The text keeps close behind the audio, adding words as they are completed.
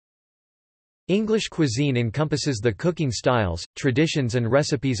English cuisine encompasses the cooking styles, traditions and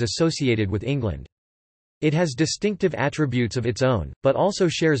recipes associated with England. It has distinctive attributes of its own, but also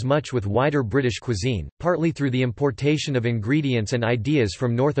shares much with wider British cuisine, partly through the importation of ingredients and ideas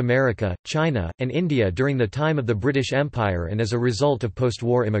from North America, China, and India during the time of the British Empire and as a result of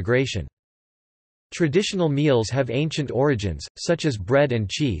post-war immigration. Traditional meals have ancient origins, such as bread and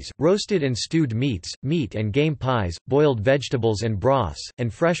cheese, roasted and stewed meats, meat and game pies, boiled vegetables and broths,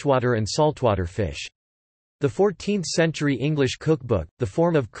 and freshwater and saltwater fish. The 14th-century English cookbook, The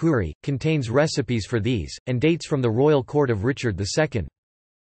Form of Curry, contains recipes for these, and dates from the royal court of Richard II.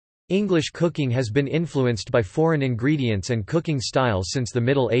 English cooking has been influenced by foreign ingredients and cooking styles since the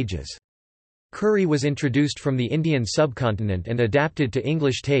Middle Ages. Curry was introduced from the Indian subcontinent and adapted to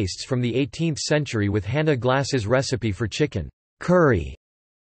English tastes from the 18th century with Hannah Glass's recipe for chicken curry.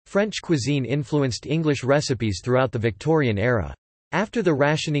 French cuisine influenced English recipes throughout the Victorian era. After the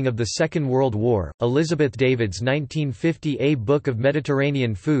rationing of the Second World War, Elizabeth David's 1950 A Book of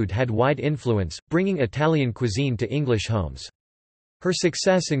Mediterranean Food had wide influence, bringing Italian cuisine to English homes. Her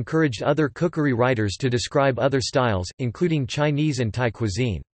success encouraged other cookery writers to describe other styles, including Chinese and Thai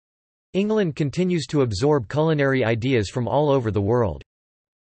cuisine. England continues to absorb culinary ideas from all over the world.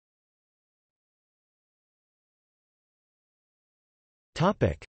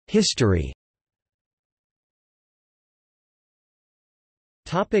 History.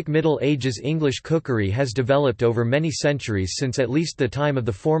 Middle Ages English cookery has developed over many centuries since at least the time of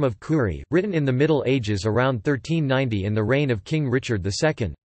the Form of Curry, written in the Middle Ages around 1390 in the reign of King Richard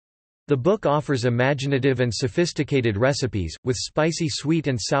II. The book offers imaginative and sophisticated recipes, with spicy sweet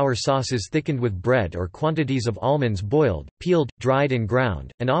and sour sauces thickened with bread or quantities of almonds boiled, peeled, dried and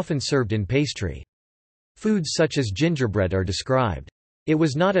ground, and often served in pastry. Foods such as gingerbread are described. It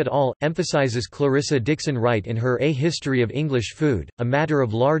was not at all, emphasizes Clarissa Dickson Wright in her A History of English Food, a matter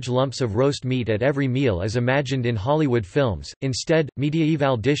of large lumps of roast meat at every meal as imagined in Hollywood films. Instead,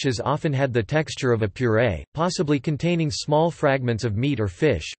 mediaeval dishes often had the texture of a puree, possibly containing small fragments of meat or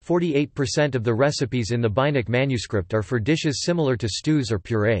fish. 48% of the recipes in the Beinecke manuscript are for dishes similar to stews or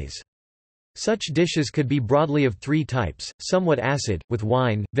purees. Such dishes could be broadly of three types: somewhat acid, with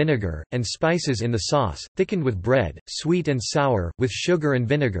wine, vinegar, and spices in the sauce, thickened with bread; sweet and sour, with sugar and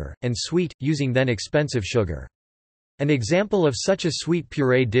vinegar; and sweet, using then expensive sugar. An example of such a sweet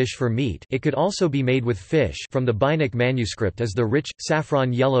puree dish for meat, it could also be made with fish, from the Beinecke manuscript, is the rich,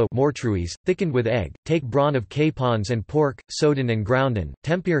 saffron yellow mortruis, thickened with egg, take brawn of capons and pork, soden and grounden,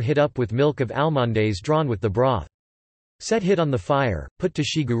 tempere hit up with milk of almondaise drawn with the broth. Set hit on the fire, put to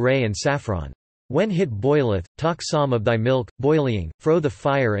shigure and saffron. When hit boileth, talk some of thy milk, boiling, fro the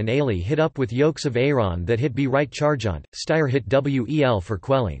fire and ale hit up with yolks of Aaron that hit be right chargant, styre hit wel for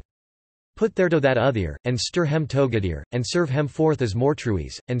quelling. Put thereto that other, and stir hem togadir, and serve hem forth as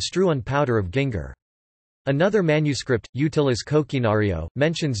mortruis, and strew on powder of ginger. Another manuscript, Utilis Coquinario,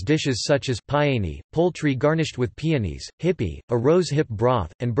 mentions dishes such as piani, poultry garnished with peonies, hippie, a rose hip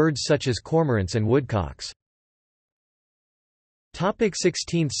broth, and birds such as cormorants and woodcocks.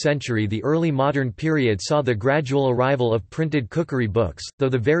 16th century. The early modern period saw the gradual arrival of printed cookery books, though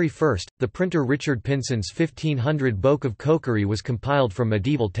the very first, the printer Richard Pinson's 1500 Book of Cookery, was compiled from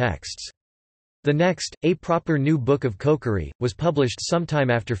medieval texts. The next, a proper new Book of Cookery, was published sometime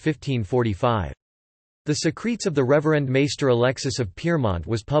after 1545. The Secrets of the Reverend Maester Alexis of Piermont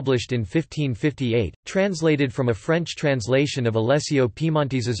was published in 1558, translated from a French translation of Alessio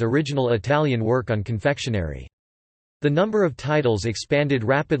Piemontese's original Italian work on confectionery. The number of titles expanded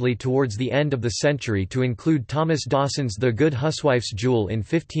rapidly towards the end of the century to include Thomas Dawson's The Good Huswife's Jewel in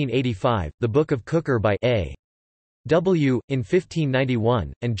 1585, The Book of Cooker by A. W. in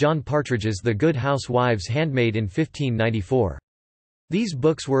 1591, and John Partridge's The Good Housewife's Handmaid in 1594. These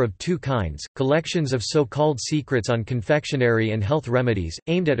books were of two kinds: collections of so-called secrets on confectionery and health remedies,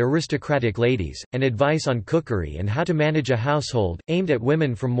 aimed at aristocratic ladies, and advice on cookery and how to manage a household, aimed at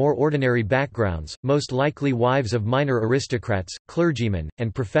women from more ordinary backgrounds, most likely wives of minor aristocrats, clergymen,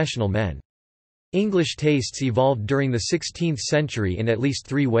 and professional men. English tastes evolved during the 16th century in at least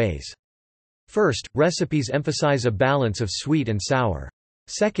three ways. First, recipes emphasize a balance of sweet and sour.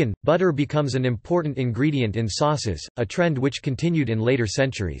 Second, butter becomes an important ingredient in sauces, a trend which continued in later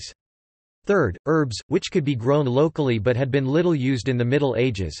centuries. Third, herbs, which could be grown locally but had been little used in the Middle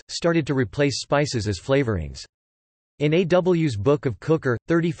Ages, started to replace spices as flavorings. In A.W.'s Book of Cooker,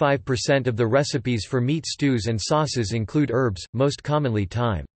 35% of the recipes for meat stews and sauces include herbs, most commonly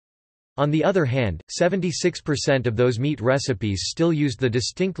thyme. On the other hand, 76% of those meat recipes still used the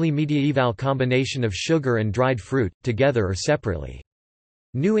distinctly medieval combination of sugar and dried fruit, together or separately.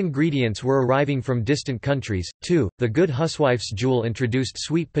 New ingredients were arriving from distant countries. 2. The Good Huswife's Jewel introduced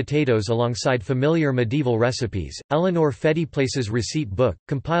sweet potatoes alongside familiar medieval recipes. Eleanor Fediplace's receipt book,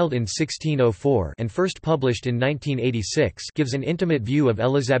 compiled in 1604 and first published in 1986, gives an intimate view of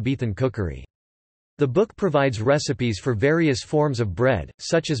Elizabethan cookery. The book provides recipes for various forms of bread,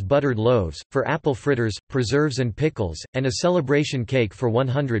 such as buttered loaves, for apple fritters, preserves and pickles, and a celebration cake for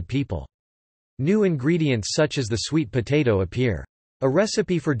 100 people. New ingredients such as the sweet potato appear. A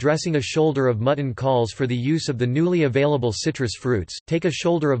recipe for dressing a shoulder of mutton calls for the use of the newly available citrus fruits. Take a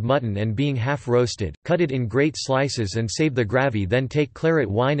shoulder of mutton and being half roasted, cut it in great slices and save the gravy, then take claret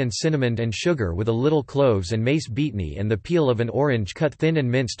wine and cinnamon and sugar with a little cloves and mace beatney and the peel of an orange cut thin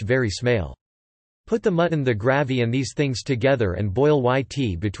and minced very small. Put the mutton, the gravy and these things together and boil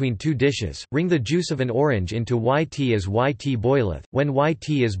yt between two dishes. Wring the juice of an orange into yt as yt boileth. When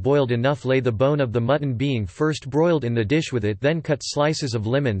yt is boiled enough, lay the bone of the mutton being first broiled in the dish with it, then cut slices of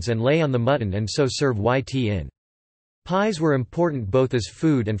lemons and lay on the mutton and so serve yt in. Pies were important both as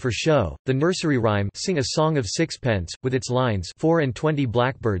food and for show. The nursery rhyme Sing a Song of Sixpence, with its lines 24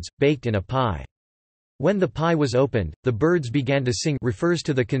 blackbirds, baked in a pie. When the pie was opened, the birds began to sing refers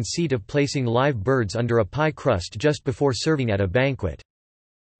to the conceit of placing live birds under a pie crust just before serving at a banquet.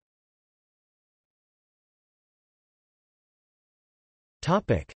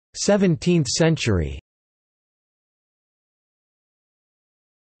 Topic: 17th century.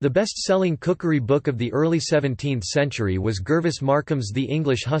 The best-selling cookery book of the early 17th century was Gervase Markham's The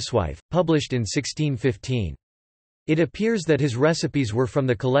English Huswife, published in 1615. It appears that his recipes were from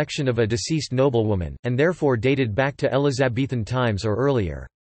the collection of a deceased noblewoman, and therefore dated back to Elizabethan times or earlier.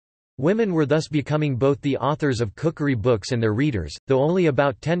 Women were thus becoming both the authors of cookery books and their readers, though only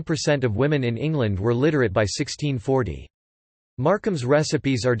about 10% of women in England were literate by 1640. Markham's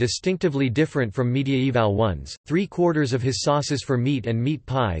recipes are distinctively different from mediaeval ones. 3/4 of his sauces for meat and meat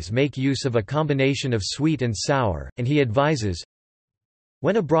pies make use of a combination of sweet and sour, and he advises,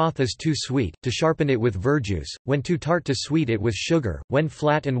 when a broth is too sweet, to sharpen it with verjuice, when too tart to sweet it with sugar, when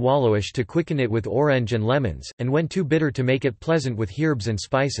flat and wallowish to quicken it with orange and lemons, and when too bitter to make it pleasant with herbs and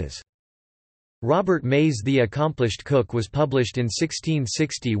spices. Robert May's The Accomplished Cook was published in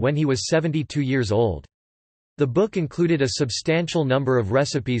 1660 when he was 72 years old. The book included a substantial number of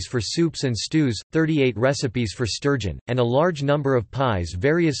recipes for soups and stews, 38 recipes for sturgeon, and a large number of pies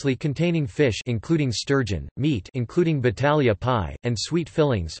variously containing fish including sturgeon, meat including Battaglia pie, and sweet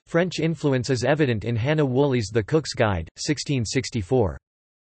fillings. French influence is evident in Hannah Woolley's The Cook's Guide, 1664.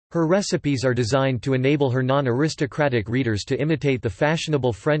 Her recipes are designed to enable her non-aristocratic readers to imitate the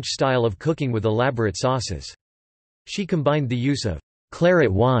fashionable French style of cooking with elaborate sauces. She combined the use of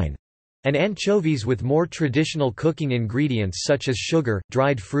claret wine and anchovies with more traditional cooking ingredients such as sugar,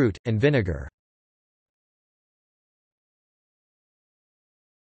 dried fruit, and vinegar.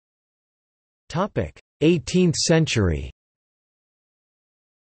 Topic: 18th century.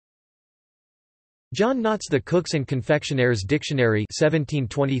 John Knott's The Cook's and Confectionaires' Dictionary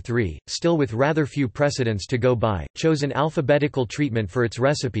 1723, still with rather few precedents to go by, chose an alphabetical treatment for its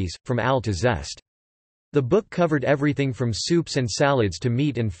recipes, from al to zest. The book covered everything from soups and salads to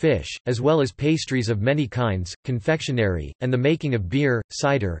meat and fish, as well as pastries of many kinds, confectionery, and the making of beer,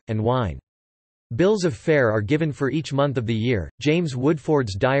 cider, and wine. Bills of fare are given for each month of the year. James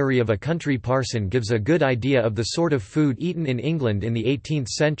Woodford's Diary of a Country Parson gives a good idea of the sort of food eaten in England in the 18th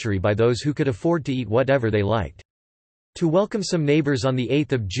century by those who could afford to eat whatever they liked. To welcome some neighbours on 8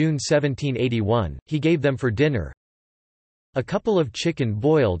 June 1781, he gave them for dinner a couple of chicken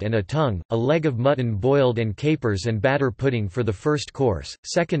boiled and a tongue, a leg of mutton boiled and capers and batter pudding for the first course,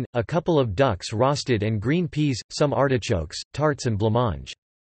 second, a couple of ducks roasted and green peas, some artichokes, tarts and blancmange.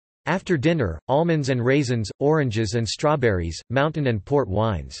 After dinner, almonds and raisins, oranges and strawberries, mountain and port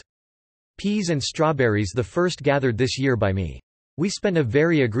wines. Peas and strawberries the first gathered this year by me. We spent a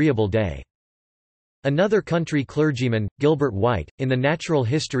very agreeable day. Another country clergyman, Gilbert White, in the Natural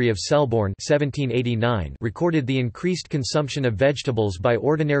History of Selborne 1789, recorded the increased consumption of vegetables by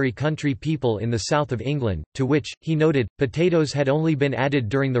ordinary country people in the south of England, to which, he noted, potatoes had only been added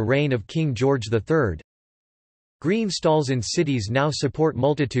during the reign of King George III. Green stalls in cities now support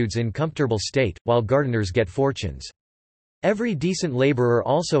multitudes in comfortable state, while gardeners get fortunes. Every decent labourer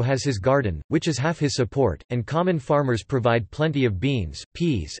also has his garden, which is half his support, and common farmers provide plenty of beans,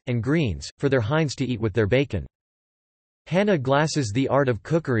 peas, and greens, for their hinds to eat with their bacon. Hannah Glass's The Art of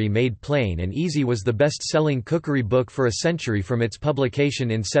Cookery Made Plain and Easy was the best-selling cookery book for a century from its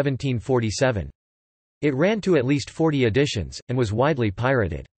publication in 1747. It ran to at least 40 editions, and was widely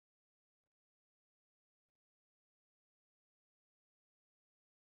pirated.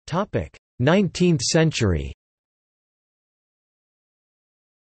 Topic: 19th century.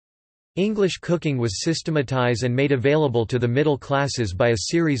 English cooking was systematized and made available to the middle classes by a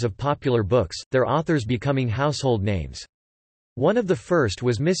series of popular books, their authors becoming household names. One of the first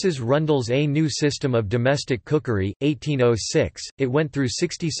was Mrs. Rundle's A New System of Domestic Cookery, 1806. It went through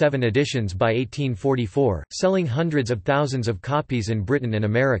 67 editions by 1844, selling hundreds of thousands of copies in Britain and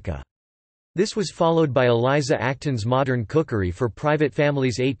America. This was followed by Eliza Acton's Modern Cookery for Private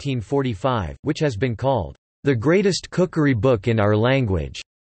Families 1845, which has been called the greatest cookery book in our language,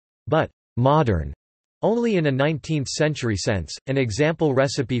 but modern only in a 19th-century sense. An example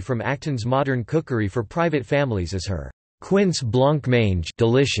recipe from Acton's Modern Cookery for Private Families is her quince blancmange,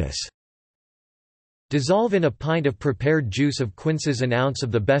 delicious. Dissolve in a pint of prepared juice of quinces an ounce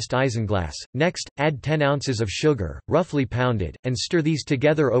of the best isinglass. Next, add 10 ounces of sugar, roughly pounded, and stir these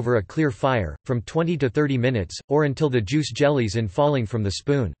together over a clear fire, from 20 to 30 minutes, or until the juice jellies in falling from the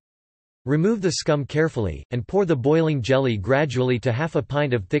spoon. Remove the scum carefully, and pour the boiling jelly gradually to half a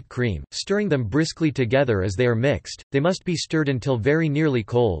pint of thick cream, stirring them briskly together as they are mixed. They must be stirred until very nearly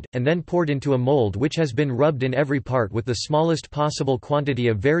cold, and then poured into a mold which has been rubbed in every part with the smallest possible quantity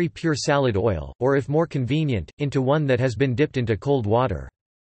of very pure salad oil, or if more convenient, into one that has been dipped into cold water.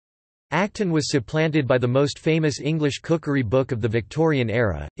 Acton was supplanted by the most famous English cookery book of the Victorian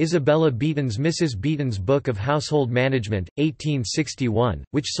era, Isabella Beeton's Mrs. Beeton's Book of Household Management, 1861,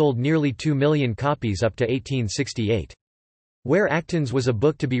 which sold nearly 2 million copies up to 1868. Where Acton's was a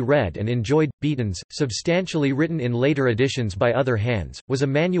book to be read and enjoyed, Beeton's, substantially written in later editions by other hands, was a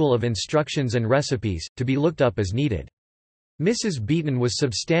manual of instructions and recipes, to be looked up as needed. Mrs. Beeton was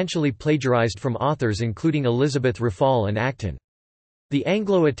substantially plagiarized from authors including Elizabeth Raffald and Acton. The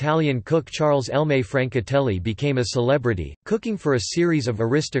Anglo-Italian cook Charles Elme Francatelli became a celebrity, cooking for a series of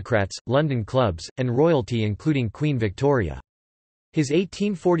aristocrats, London clubs, and royalty including Queen Victoria. His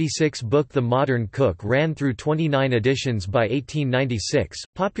 1846 book The Modern Cook ran through 29 editions by 1896,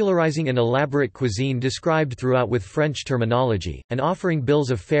 popularizing an elaborate cuisine described throughout with French terminology, and offering bills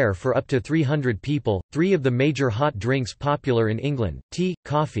of fare for up to 300 people. Three of the major hot drinks popular in England, tea,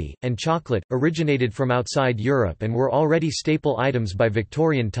 coffee, and chocolate, originated from outside Europe and were already staple items by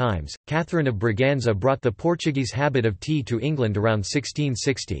Victorian times. Catherine of Braganza brought the Portuguese habit of tea to England around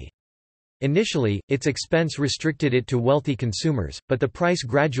 1660. Initially, its expense restricted it to wealthy consumers, but the price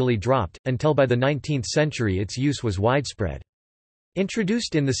gradually dropped, until by the 19th century its use was widespread.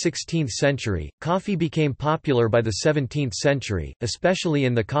 Introduced in the 16th century, coffee became popular by the 17th century, especially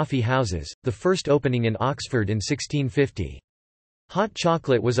in the coffee houses, the first opening in Oxford in 1650. Hot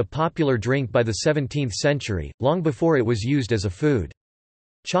chocolate was a popular drink by the 17th century, long before it was used as a food.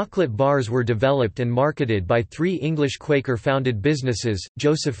 Chocolate bars were developed and marketed by three English Quaker-founded businesses,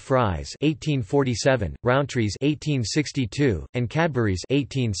 Joseph Fry's (1847), Rowntree's (1862), and Cadbury's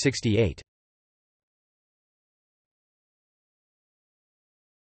 (1868).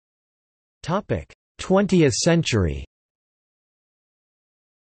 Topic: 20th century.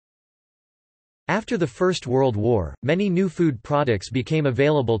 After the First World War, many new food products became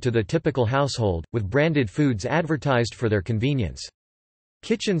available to the typical household, with branded foods advertised for their convenience.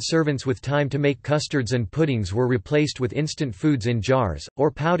 Kitchen servants with time to make custards and puddings were replaced with instant foods in jars,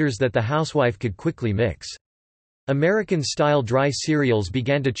 or powders that the housewife could quickly mix. American-style dry cereals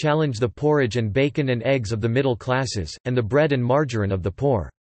began to challenge the porridge and bacon and eggs of the middle classes, and the bread and margarine of the poor.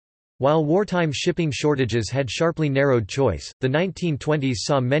 While wartime shipping shortages had sharply narrowed choice, the 1920s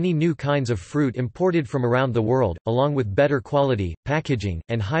saw many new kinds of fruit imported from around the world, along with better quality, packaging,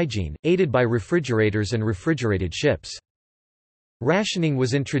 and hygiene, aided by refrigerators and refrigerated ships. Rationing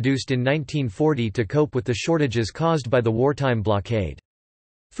was introduced in 1940 to cope with the shortages caused by the wartime blockade.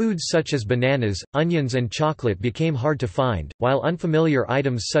 Foods such as bananas, onions and chocolate became hard to find, while unfamiliar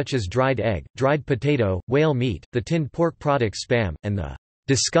items such as dried egg, dried potato, whale meat, the tinned pork product Spam, and the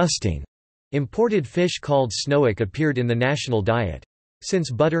disgusting imported fish called snoek appeared in the national diet.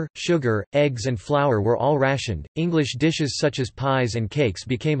 Since butter, sugar, eggs and flour were all rationed, English dishes such as pies and cakes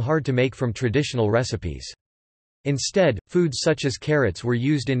became hard to make from traditional recipes. Instead, foods such as carrots were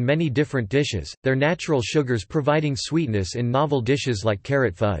used in many different dishes, their natural sugars providing sweetness in novel dishes like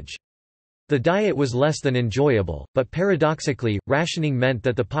carrot fudge. The diet was less than enjoyable, but paradoxically, rationing meant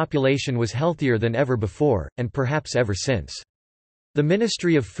that the population was healthier than ever before, and perhaps ever since. The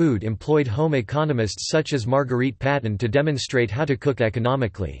Ministry of Food employed home economists such as Marguerite Patten to demonstrate how to cook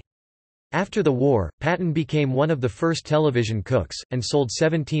economically. After the war, Patten became one of the first television cooks, and sold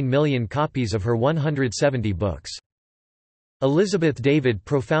 17 million copies of her 170 books. Elizabeth David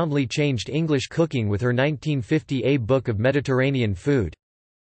profoundly changed English cooking with her 1950 A Book of Mediterranean Food.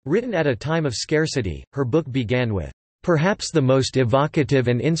 Written at a time of scarcity, her book began with, "perhaps the most evocative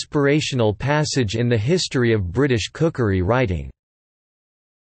and inspirational passage in the history of British cookery writing."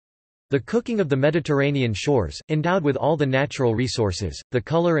 The cooking of the Mediterranean shores, endowed with all the natural resources, the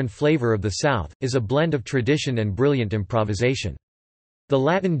color and flavor of the South, is a blend of tradition and brilliant improvisation. The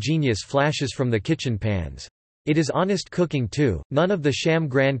Latin genius flashes from the kitchen pans. It is honest cooking too, none of the sham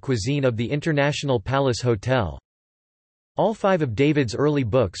grand cuisine of the International Palace Hotel. All 5 of David's early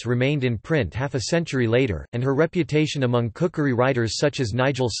books remained in print half a century later, and her reputation among cookery writers such as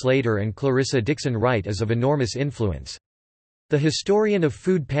Nigel Slater and Clarissa Dickson Wright is of enormous influence. The historian of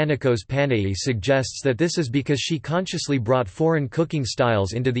food Panicos Panei suggests that this is because she consciously brought foreign cooking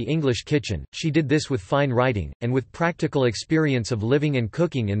styles into the English kitchen. She did this with fine writing, and with practical experience of living and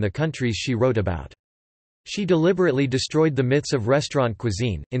cooking in the countries she wrote about. She deliberately destroyed the myths of restaurant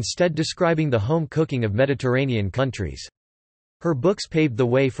cuisine, instead describing the home cooking of Mediterranean countries. Her books paved the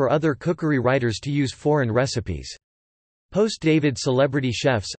way for other cookery writers to use foreign recipes. Post-David celebrity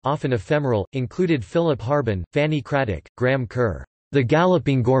chefs, often ephemeral, included Philip Harbin, Fanny Craddock, Graham Kerr, the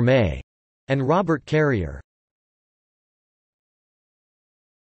Galloping Gourmet, and Robert Carrier.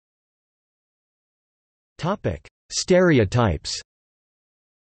 Stereotypes.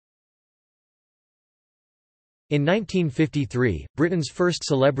 In 1953, Britain's first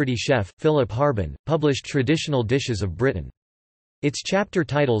celebrity chef, Philip Harbin, published Traditional Dishes of Britain. Its chapter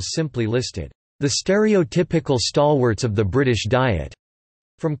titles simply listed, "The stereotypical stalwarts of the British diet",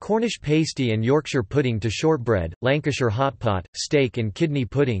 from Cornish pasty and Yorkshire pudding to shortbread, Lancashire hotpot, steak and kidney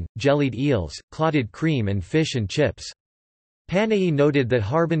pudding, jellied eels, clotted cream and fish and chips. Panei noted that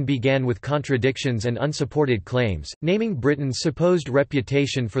Harbin began with contradictions and unsupported claims, naming Britain's supposed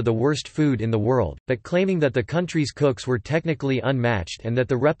reputation for the worst food in the world, but claiming that the country's cooks were technically unmatched and that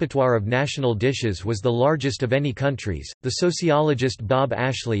the repertoire of national dishes was the largest of any country's. The sociologist Bob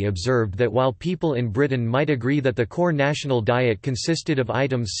Ashley observed that while people in Britain might agree that the core national diet consisted of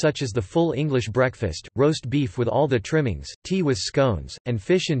items such as the full English breakfast, roast beef with all the trimmings, tea with scones, and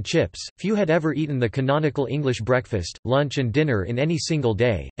fish and chips, few had ever eaten the canonical English breakfast, lunch and dinner in any single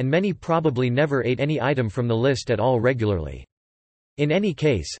day, and many probably never ate any item from the list at all regularly. In any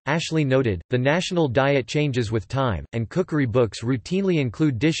case, Ashley noted, the national diet changes with time, and cookery books routinely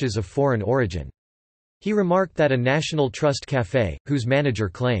include dishes of foreign origin. He remarked that a National Trust cafe, whose manager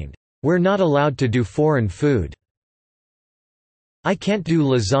claimed, "We're not allowed to do foreign food. I can't do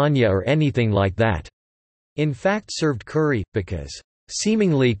lasagna or anything like that," in fact served curry, because,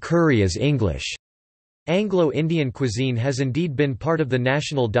 "seemingly curry is English." Anglo-Indian cuisine has indeed been part of the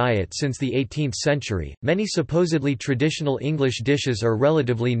national diet since the 18th century. Many supposedly traditional English dishes are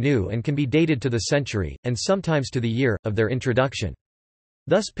relatively new and can be dated to the century, and sometimes to the year, of their introduction.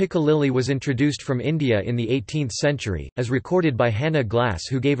 Thus piccalilli was introduced from India in the 18th century, as recorded by Hannah Glass,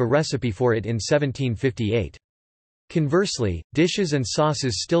 who gave a recipe for it in 1758. Conversely, dishes and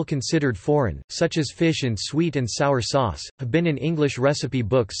sauces still considered foreign, such as fish in sweet and sour sauce, have been in English recipe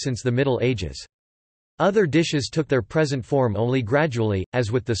books since the Middle Ages. Other dishes took their present form only gradually,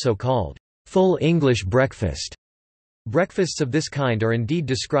 as with the so-called full English breakfast. Breakfasts of this kind are indeed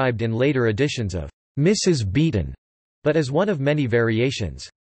described in later editions of Mrs. Beeton, but as one of many variations.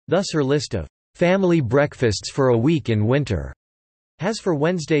 Thus her list of family breakfasts for a week in winter has for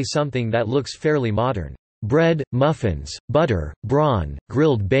Wednesday something that looks fairly modern: bread, muffins, butter, brawn,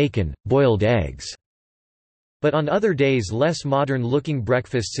 grilled bacon, boiled eggs. But on other days less modern-looking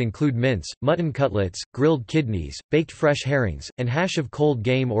breakfasts include mince, mutton cutlets, grilled kidneys, baked fresh herrings, and hash of cold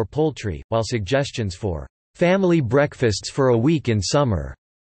game or poultry, while suggestions for family breakfasts for a week in summer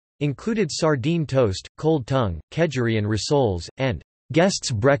included sardine toast, cold tongue, kedgeree and rissoles, and guest's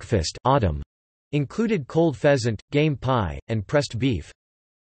breakfast autumn included cold pheasant, game pie, and pressed beef.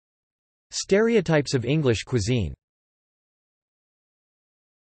 Stereotypes of English cuisine.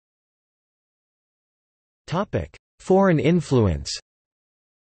 Foreign influence.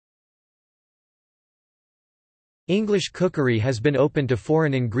 English cookery has been open to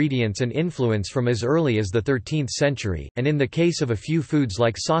foreign ingredients and influence from as early as the 13th century, and in the case of a few foods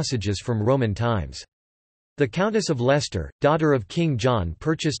like sausages from Roman times. The Countess of Leicester, daughter of King John,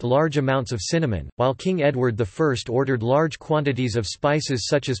 purchased large amounts of cinnamon, while King Edward I ordered large quantities of spices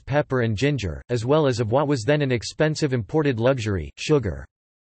such as pepper and ginger, as well as of what was then an expensive imported luxury, sugar.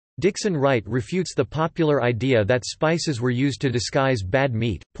 Dickson Wright refutes the popular idea that spices were used to disguise bad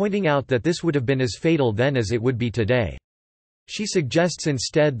meat, pointing out that this would have been as fatal then as it would be today. She suggests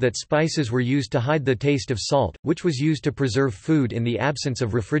instead that spices were used to hide the taste of salt, which was used to preserve food in the absence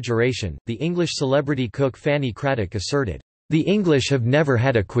of refrigeration. The English celebrity cook Fanny Craddock asserted, "The English have never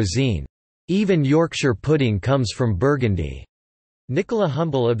had a cuisine. Even Yorkshire pudding comes from Burgundy." Nicola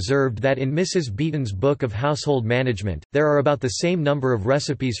Humble observed that in Mrs. Beeton's Book of Household Management, there are about the same number of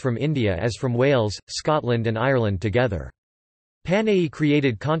recipes from India as from Wales, Scotland and Ireland together. Panay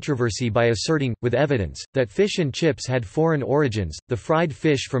created controversy by asserting, with evidence, that fish and chips had foreign origins, the fried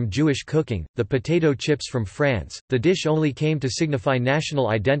fish from Jewish cooking, the potato chips from France. The dish only came to signify national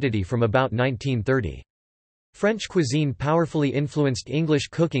identity from about 1930. French cuisine powerfully influenced English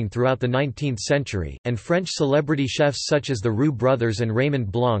cooking throughout the 19th century, and French celebrity chefs such as the Roux brothers and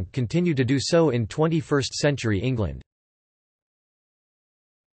Raymond Blanc continue to do so in 21st-century England.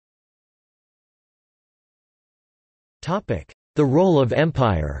 The role of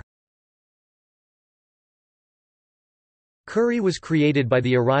empire. Curry was created by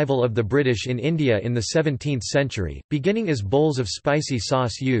the arrival of the British in India in the 17th century, beginning as bowls of spicy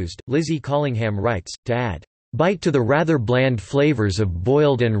sauce used, Lizzie Collingham writes, to add bite to the rather bland flavors of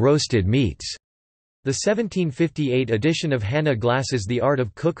boiled and roasted meats. The 1758 edition of Hannah Glass's The Art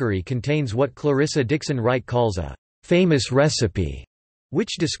of Cookery contains what Clarissa Dickson Wright calls a famous recipe,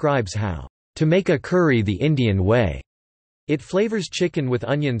 which describes how to make a curry the Indian way. It flavors chicken with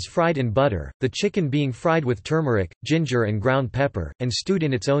onions fried in butter, the chicken being fried with turmeric, ginger and ground pepper, and stewed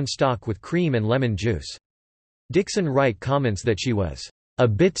in its own stock with cream and lemon juice. Dickson Wright comments that she was a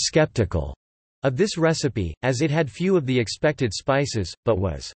bit skeptical of this recipe, as it had few of the expected spices, but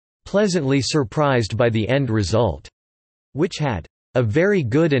was pleasantly surprised by the end result, which had a very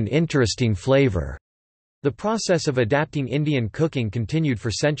good and interesting flavor. The process of adapting Indian cooking continued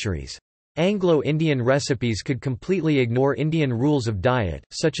for centuries. Anglo-Indian recipes could completely ignore Indian rules of diet,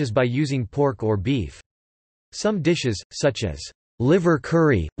 such as by using pork or beef. Some dishes, such as liver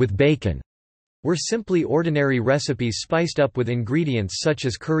curry, with bacon, were simply ordinary recipes spiced up with ingredients such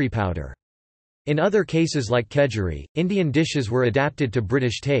as curry powder. In other cases like kedgeree, Indian dishes were adapted to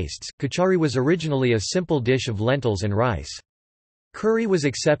British tastes. Kachari was originally a simple dish of lentils and rice. Curry was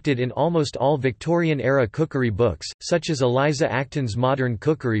accepted in almost all Victorian-era cookery books, such as Eliza Acton's Modern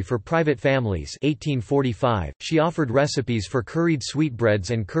Cookery for Private Families 1845. She offered recipes for curried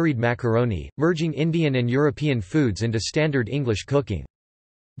sweetbreads and curried macaroni, merging Indian and European foods into standard English cooking.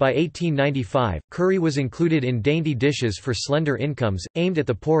 By 1895, curry was included in dainty dishes for slender incomes, aimed at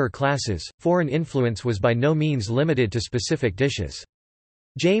the poorer classes. Foreign influence was by no means limited to specific dishes.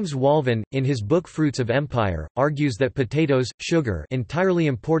 James Walvin, in his book Fruits of Empire, argues that potatoes, sugar entirely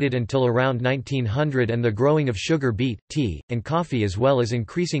imported until around 1900 and the growing of sugar beet, tea, and coffee as well as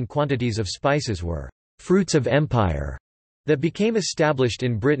increasing quantities of spices were «fruits of empire» that became established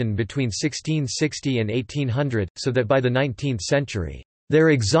in Britain between 1660 and 1800, so that by the 19th century, their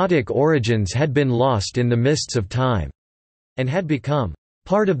exotic origins had been lost in the mists of time, and had become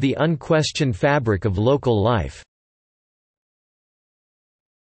 «part of the unquestioned fabric of local life».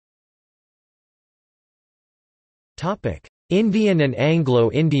 Indian and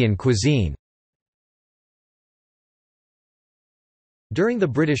Anglo-Indian cuisine. During the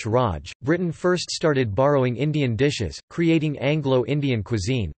British Raj, Britain first started borrowing Indian dishes, creating Anglo-Indian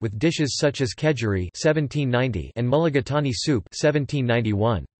cuisine, with dishes such as kedgeree (1790) and mulligatawny soup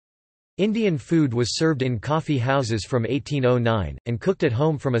 (1791). Indian food was served in coffee houses from 1809, and cooked at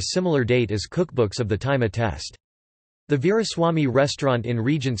home from a similar date as cookbooks of the time attest. The Veeraswamy restaurant in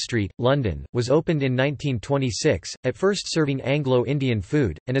Regent Street, London, was opened in 1926, at first serving Anglo-Indian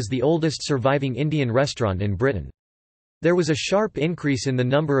food, and is the oldest surviving Indian restaurant in Britain. There was a sharp increase in the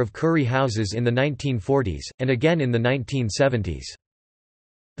number of curry houses in the 1940s, and again in the 1970s.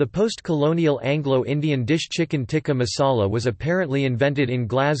 The post-colonial Anglo-Indian dish chicken tikka masala was apparently invented in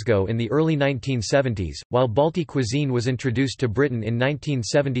Glasgow in the early 1970s, while Balti cuisine was introduced to Britain in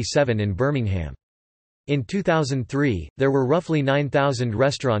 1977 in Birmingham. In 2003, there were roughly 9,000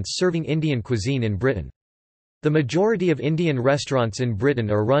 restaurants serving Indian cuisine in Britain. The majority of Indian restaurants in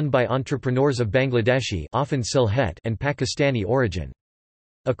Britain are run by entrepreneurs of Bangladeshi often Sylhet and Pakistani origin.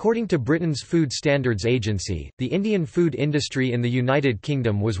 According to Britain's Food Standards Agency, the Indian food industry in the United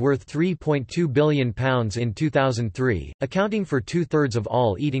Kingdom was worth £3.2 billion in 2003, accounting for two-thirds of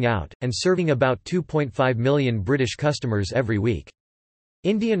all eating out, and serving about 2.5 million British customers every week.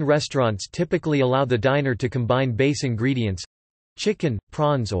 Indian restaurants typically allow the diner to combine base ingredients—chicken,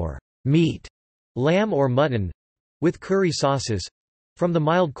 prawns or meat, lamb or mutton—with curry sauces—from the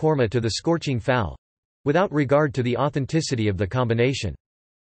mild korma to the scorching fowl—without regard to the authenticity of the combination.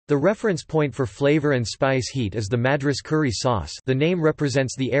 The reference point for flavor and spice heat is the Madras curry sauce. The name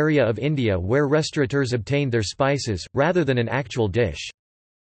represents the area of India where restaurateurs obtained their spices, rather than an actual dish.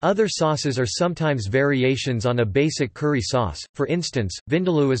 Other sauces are sometimes variations on a basic curry sauce, for instance,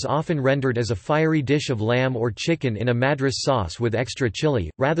 vindaloo is often rendered as a fiery dish of lamb or chicken in a Madras sauce with extra chili,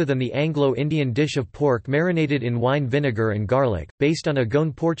 rather than the Anglo-Indian dish of pork marinated in wine vinegar and garlic, based on a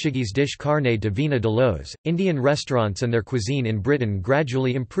Goan Portuguese dish carne de vina de los. Indian restaurants and their cuisine in Britain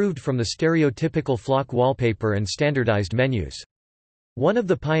gradually improved from the stereotypical flock wallpaper and standardized menus. One of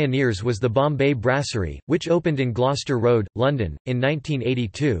the pioneers was the Bombay Brasserie, which opened in Gloucester Road, London, in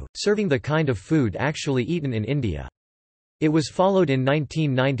 1982, serving the kind of food actually eaten in India. It was followed in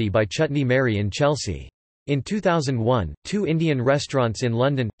 1990 by Chutney Mary in Chelsea. In 2001, two Indian restaurants in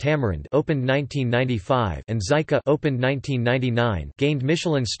London, Tamarind opened 1995 and Zyka opened 1999, gained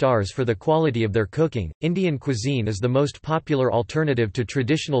Michelin stars for the quality of their cooking. Indian cuisine is the most popular alternative to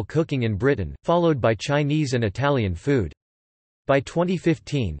traditional cooking in Britain, followed by Chinese and Italian food. By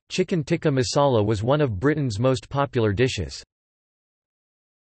 2015, chicken tikka masala was one of Britain's most popular dishes.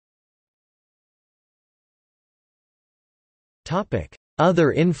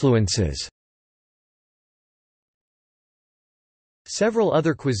 Other influences. Several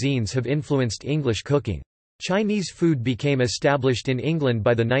other cuisines have influenced English cooking. Chinese food became established in England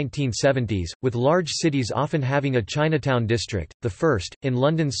by the 1970s, with large cities often having a Chinatown district, the first, in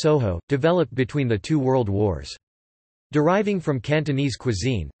London Soho, developed between the two world wars. Deriving from Cantonese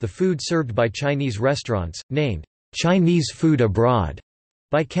cuisine, the food served by Chinese restaurants, named Chinese food abroad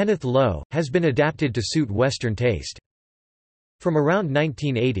by Kenneth Lowe, has been adapted to suit Western taste. From around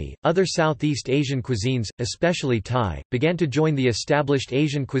 1980, other Southeast Asian cuisines, especially Thai, began to join the established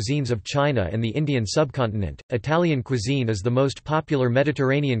Asian cuisines of China and the Indian subcontinent. Italian cuisine is the most popular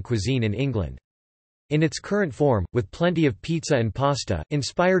Mediterranean cuisine in England. In its current form, with plenty of pizza and pasta,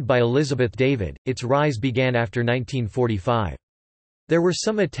 inspired by Elizabeth David, its rise began after 1945. There were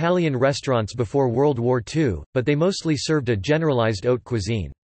some Italian restaurants before World War II, but they mostly served a generalized haute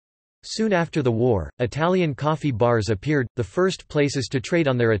cuisine. Soon after the war, Italian coffee bars appeared, the first places to trade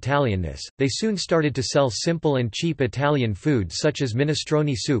on their Italianness. They soon started to sell simple and cheap Italian food such as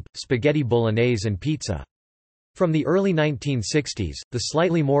minestrone soup, spaghetti bolognese and pizza. From the early 1960s, the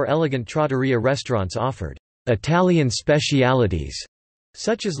slightly more elegant trattoria restaurants offered Italian specialities,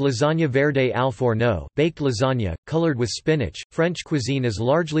 such as lasagna verde al forno, baked lasagna, colored with spinach. French cuisine is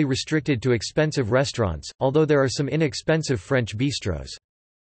largely restricted to expensive restaurants, although there are some inexpensive French bistros.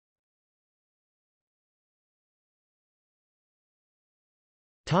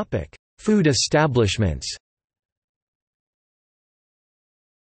 Food establishments.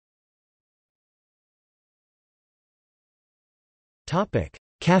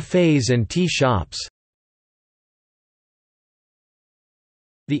 Cafes and tea shops.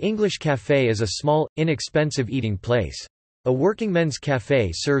 The English café is a small, inexpensive eating place. A working men's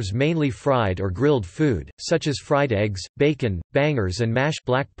café serves mainly fried or grilled food, such as fried eggs, bacon, bangers and mash,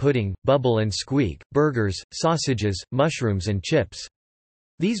 black pudding, bubble and squeak, burgers, sausages, mushrooms and chips.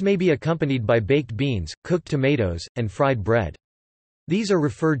 These may be accompanied by baked beans, cooked tomatoes, and fried bread. These are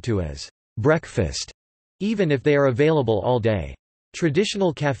referred to as breakfast, even if they are available all day.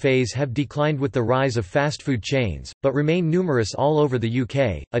 Traditional cafes have declined with the rise of fast food chains, but remain numerous all over the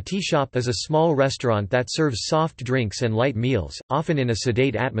UK. A tea shop is a small restaurant that serves soft drinks and light meals, often in a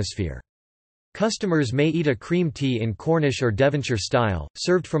sedate atmosphere. Customers may eat a cream tea in Cornish or Devonshire style,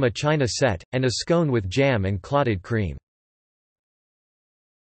 served from a china set, and a scone with jam and clotted cream.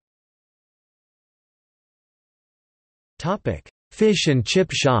 Fish and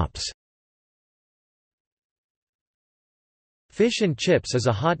chip shops. Fish and chips is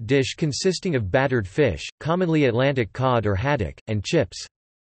a hot dish consisting of battered fish, commonly Atlantic cod or haddock, and chips.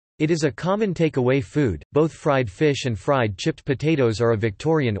 It is a common takeaway food. Both fried fish and fried chipped potatoes are of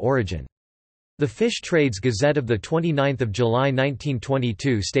Victorian origin. The Fish Trades Gazette of 29 July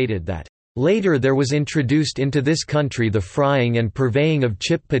 1922 stated that, "Later there was introduced into this country the frying and purveying of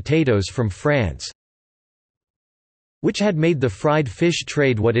chipped potatoes from France, which had made the fried fish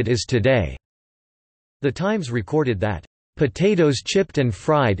trade what it is today." The Times recorded that, "Potatoes chipped and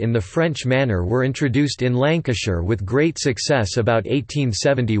fried in the French manner were introduced in Lancashire with great success about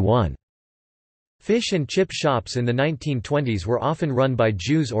 1871." Fish and chip shops in the 1920s were often run by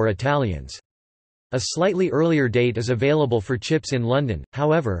Jews or Italians. A slightly earlier date is available for chips in London,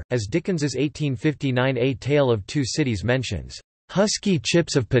 however, as Dickens's 1859 A Tale of Two Cities mentions, "husky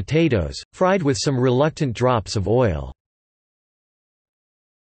chips of potatoes, fried with some reluctant drops of oil."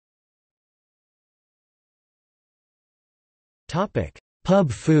 Pub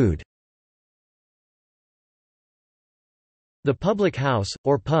food. The public house,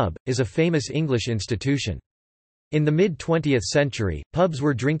 or pub, is a famous English institution. In the mid-20th century, pubs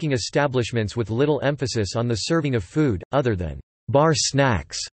were drinking establishments with little emphasis on the serving of food, other than bar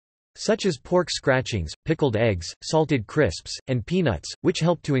snacks, such as pork scratchings, pickled eggs, salted crisps, and peanuts, which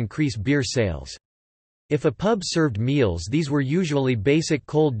helped to increase beer sales. If a pub served meals, these were usually basic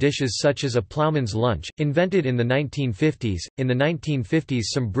cold dishes such as a ploughman's lunch, invented in the 1950s. In the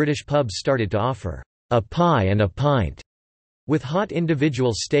 1950s, some British pubs started to offer a pie and a pint, with hot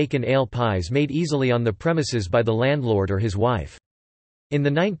individual steak and ale pies made easily on the premises by the landlord or his wife. In the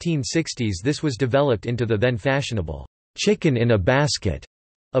 1960s this was developed into the then fashionable chicken in a basket,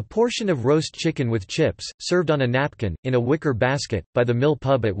 a portion of roast chicken with chips, served on a napkin, in a wicker basket, by the Mill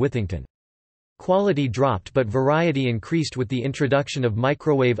pub at Withington. Quality dropped but variety increased with the introduction of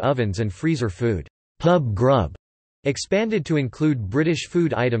microwave ovens and freezer food. Pub grub expanded to include British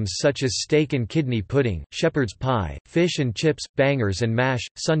food items such as steak and kidney pudding, shepherd's pie, fish and chips, bangers and mash,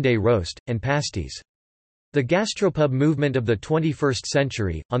 Sunday roast, and pasties. The gastropub movement of the 21st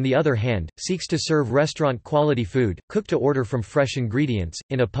century, on the other hand, seeks to serve restaurant-quality food, cooked to order from fresh ingredients,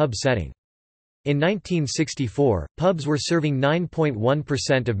 in a pub setting. In 1964, pubs were serving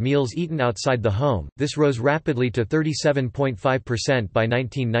 9.1% of meals eaten outside the home, this rose rapidly to 37.5% by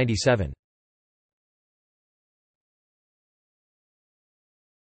 1997.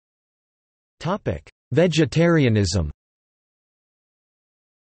 Vegetarianism.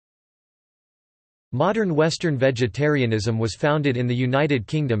 Modern Western vegetarianism was founded in the United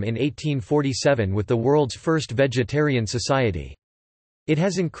Kingdom in 1847 with the world's first vegetarian society. It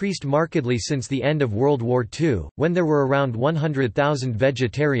has increased markedly since the end of World War II, when there were around 100,000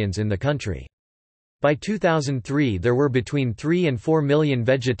 vegetarians in the country. By 2003 there were between 3 and 4 million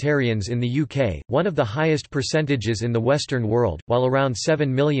vegetarians in the UK, one of the highest percentages in the Western world, while around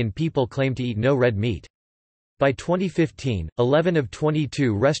 7 million people claim to eat no red meat. By 2015, 11 of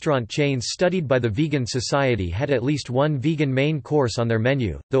 22 restaurant chains studied by the Vegan Society had at least one vegan main course on their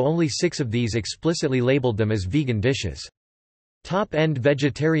menu, though only 6 of these explicitly labelled them as vegan dishes. Top-end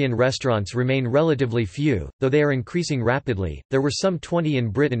vegetarian restaurants remain relatively few, though they are increasing rapidly. There were some 20 in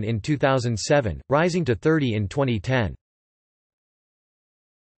Britain in 2007, rising to 30 in 2010.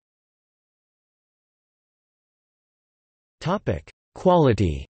 Topic: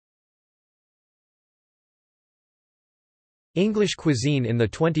 Quality. English cuisine in the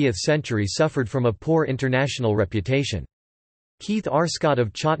 20th century suffered from a poor international reputation. Keith R. Scott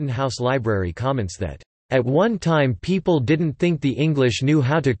of Chawton House Library comments that at one time people didn't think the English knew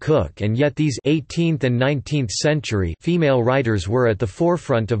how to cook, and yet these 18th and 19th century female writers were at the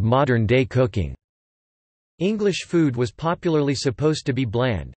forefront of modern-day cooking. English food was popularly supposed to be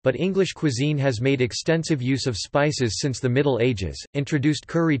bland, but English cuisine has made extensive use of spices since the Middle Ages, introduced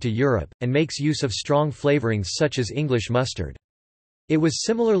curry to Europe, and makes use of strong flavorings such as English mustard. It was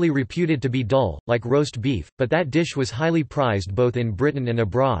similarly reputed to be dull, like roast beef, but that dish was highly prized both in Britain and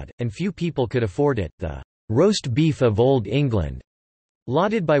abroad, and few people could afford it. The roast beef of Old England,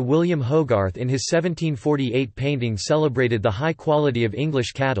 lauded by William Hogarth in his 1748 painting, celebrated the high quality of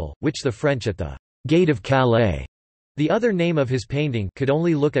English cattle, which the French at the Gate of Calais, the other name of his painting, could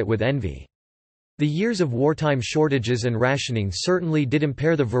only look at with envy. The years of wartime shortages and rationing certainly did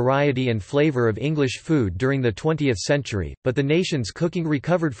impair the variety and flavor of English food during the 20th century, but the nation's cooking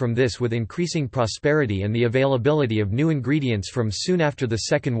recovered from this with increasing prosperity and the availability of new ingredients from soon after the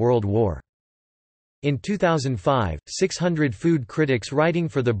Second World War. In 2005, 600 food critics writing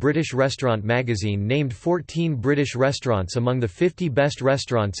for the British Restaurant magazine named 14 British restaurants among the 50 best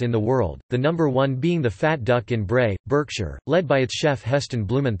restaurants in the world, the number one being the Fat Duck in Bray, Berkshire, led by its chef Heston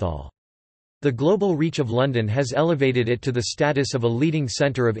Blumenthal. The global reach of London has elevated it to the status of a leading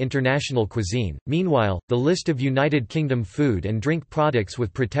centre of international cuisine. Meanwhile, the list of United Kingdom food and drink products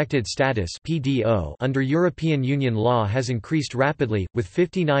with protected status (PDO) under European Union law has increased rapidly, with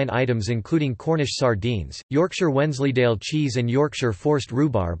 59 items including Cornish sardines, Yorkshire Wensleydale cheese and Yorkshire forced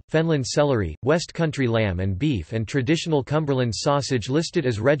rhubarb, Fenland celery, West Country lamb and beef and traditional Cumberland sausage listed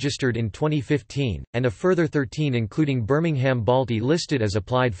as registered in 2015, and a further 13 including Birmingham Balti listed as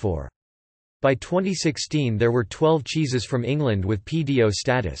applied for. By 2016 there were 12 cheeses from England with PDO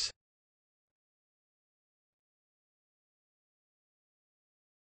status.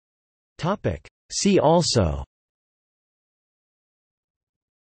 See also: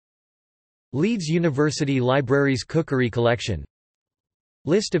 Leeds University Libraries Cookery Collection,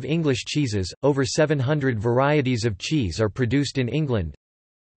 List of English cheeses, over 700 varieties of cheese are produced in England.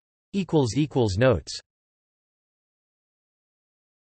 Notes